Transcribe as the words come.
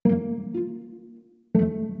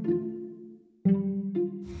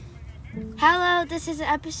Hello, this is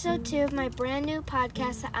episode 2 of my brand new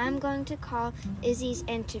podcast that I'm going to call Izzy's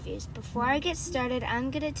Interviews. Before I get started, I'm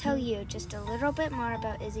going to tell you just a little bit more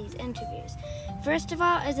about Izzy's interviews. First of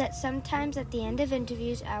all is that sometimes at the end of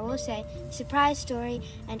interviews, I will say, surprise story,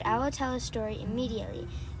 and I will tell a story immediately.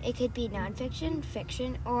 It could be nonfiction,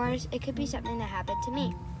 fiction, or it could be something that happened to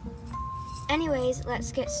me. Anyways,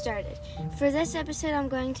 let's get started. For this episode, I'm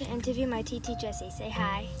going to interview my TT Jessie. Say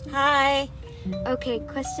hi. Hi. Okay,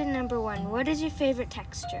 question number 1. What is your favorite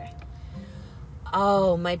texture?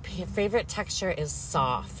 Oh, my favorite texture is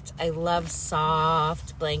soft. I love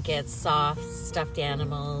soft blankets, soft stuffed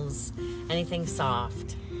animals, anything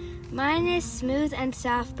soft. Mine is smooth and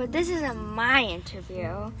soft, but this isn't my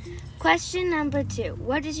interview. Question number 2.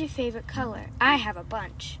 What is your favorite color? I have a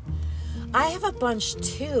bunch. I have a bunch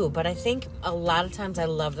too, but I think a lot of times I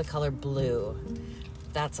love the color blue.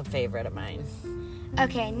 That's a favorite of mine.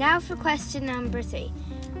 Okay, now for question number 3.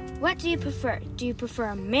 What do you prefer? Do you prefer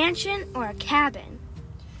a mansion or a cabin?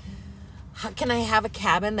 Can I have a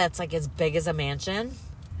cabin that's like as big as a mansion?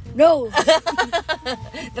 No.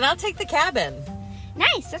 Then I'll take the cabin.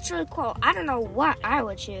 Nice, that's really cool. I don't know what I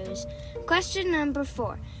would choose. Question number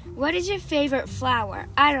 4. What is your favorite flower?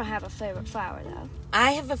 I don't have a favorite flower, though.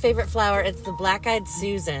 I have a favorite flower. It's the black-eyed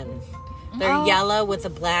Susan. They're yellow with a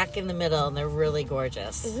black in the middle, and they're really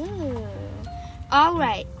gorgeous. Ooh. All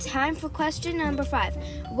right, time for question number 5.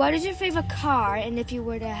 What is your favorite car? And if you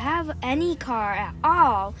were to have any car at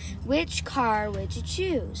all, which car would you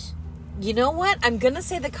choose? You know what? I'm going to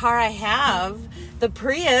say the car I have, the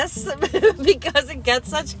Prius, because it gets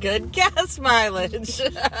such good gas mileage.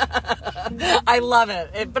 I love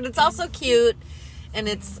it. But it's also cute, and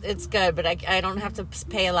it's good, but I don't have to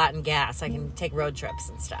pay a lot in gas. I can take road trips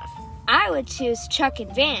and stuff. I would choose truck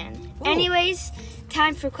and van. Ooh. Anyways,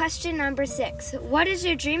 time for question number 6. What is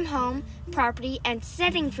your dream home, property, and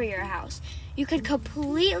setting for your house? You could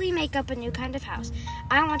completely make up a new kind of house.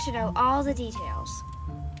 I want to know all the details.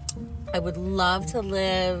 I would love to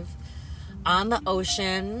live on the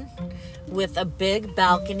ocean with a big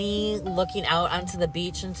balcony looking out onto the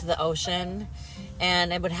beach into the ocean.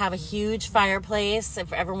 And I would have a huge fireplace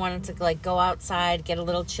if I ever wanted to go outside, get a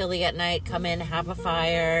little chilly at night, come in, have a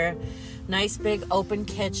fire. Nice big open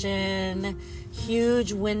kitchen,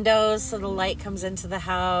 huge windows so the light comes into the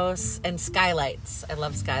house, and skylights. I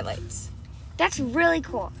love skylights. That's really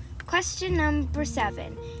cool. Question number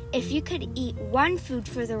 7. If you could eat one food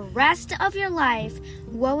for the rest of your life,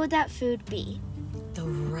 what would that food be? The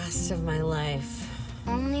rest of my life.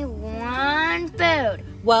 Only one food.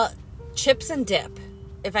 Well, chips and dip.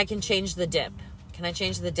 If I can change the dip. Can I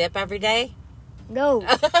change the dip every day? No.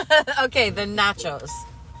 Okay, then nachos.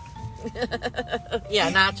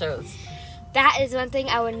 Yeah, nachos. That is one thing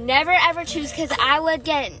I would never ever choose because I would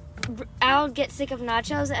get sick of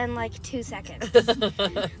nachos in 2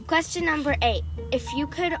 seconds. Question number 8. If you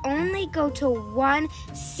could only go to one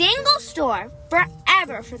single store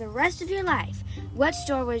forever for the rest of your life, what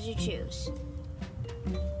store would you choose?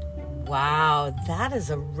 Wow, that is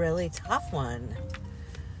a really tough one.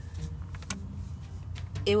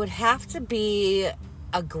 It would have to be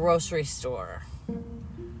a grocery store.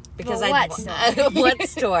 Because what store? What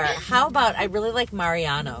store? How about, I really like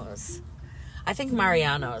Mariano's. I think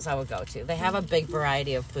Mariano's I would go to. They have a big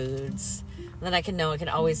variety of foods. Then I can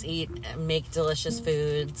always eat and make delicious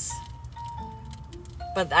foods.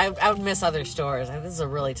 But I would miss other stores. This is a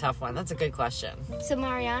really tough one. That's a good question. So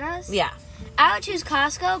Mariano's? Yeah. I would choose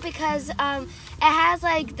Costco because it has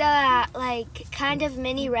the kind of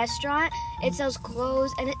mini restaurant. It sells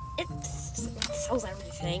clothes and it sells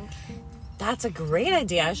everything. That's a great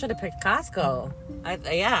idea. I should have picked Costco.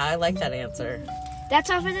 I like that answer. That's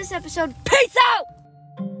all for this episode. Peace out!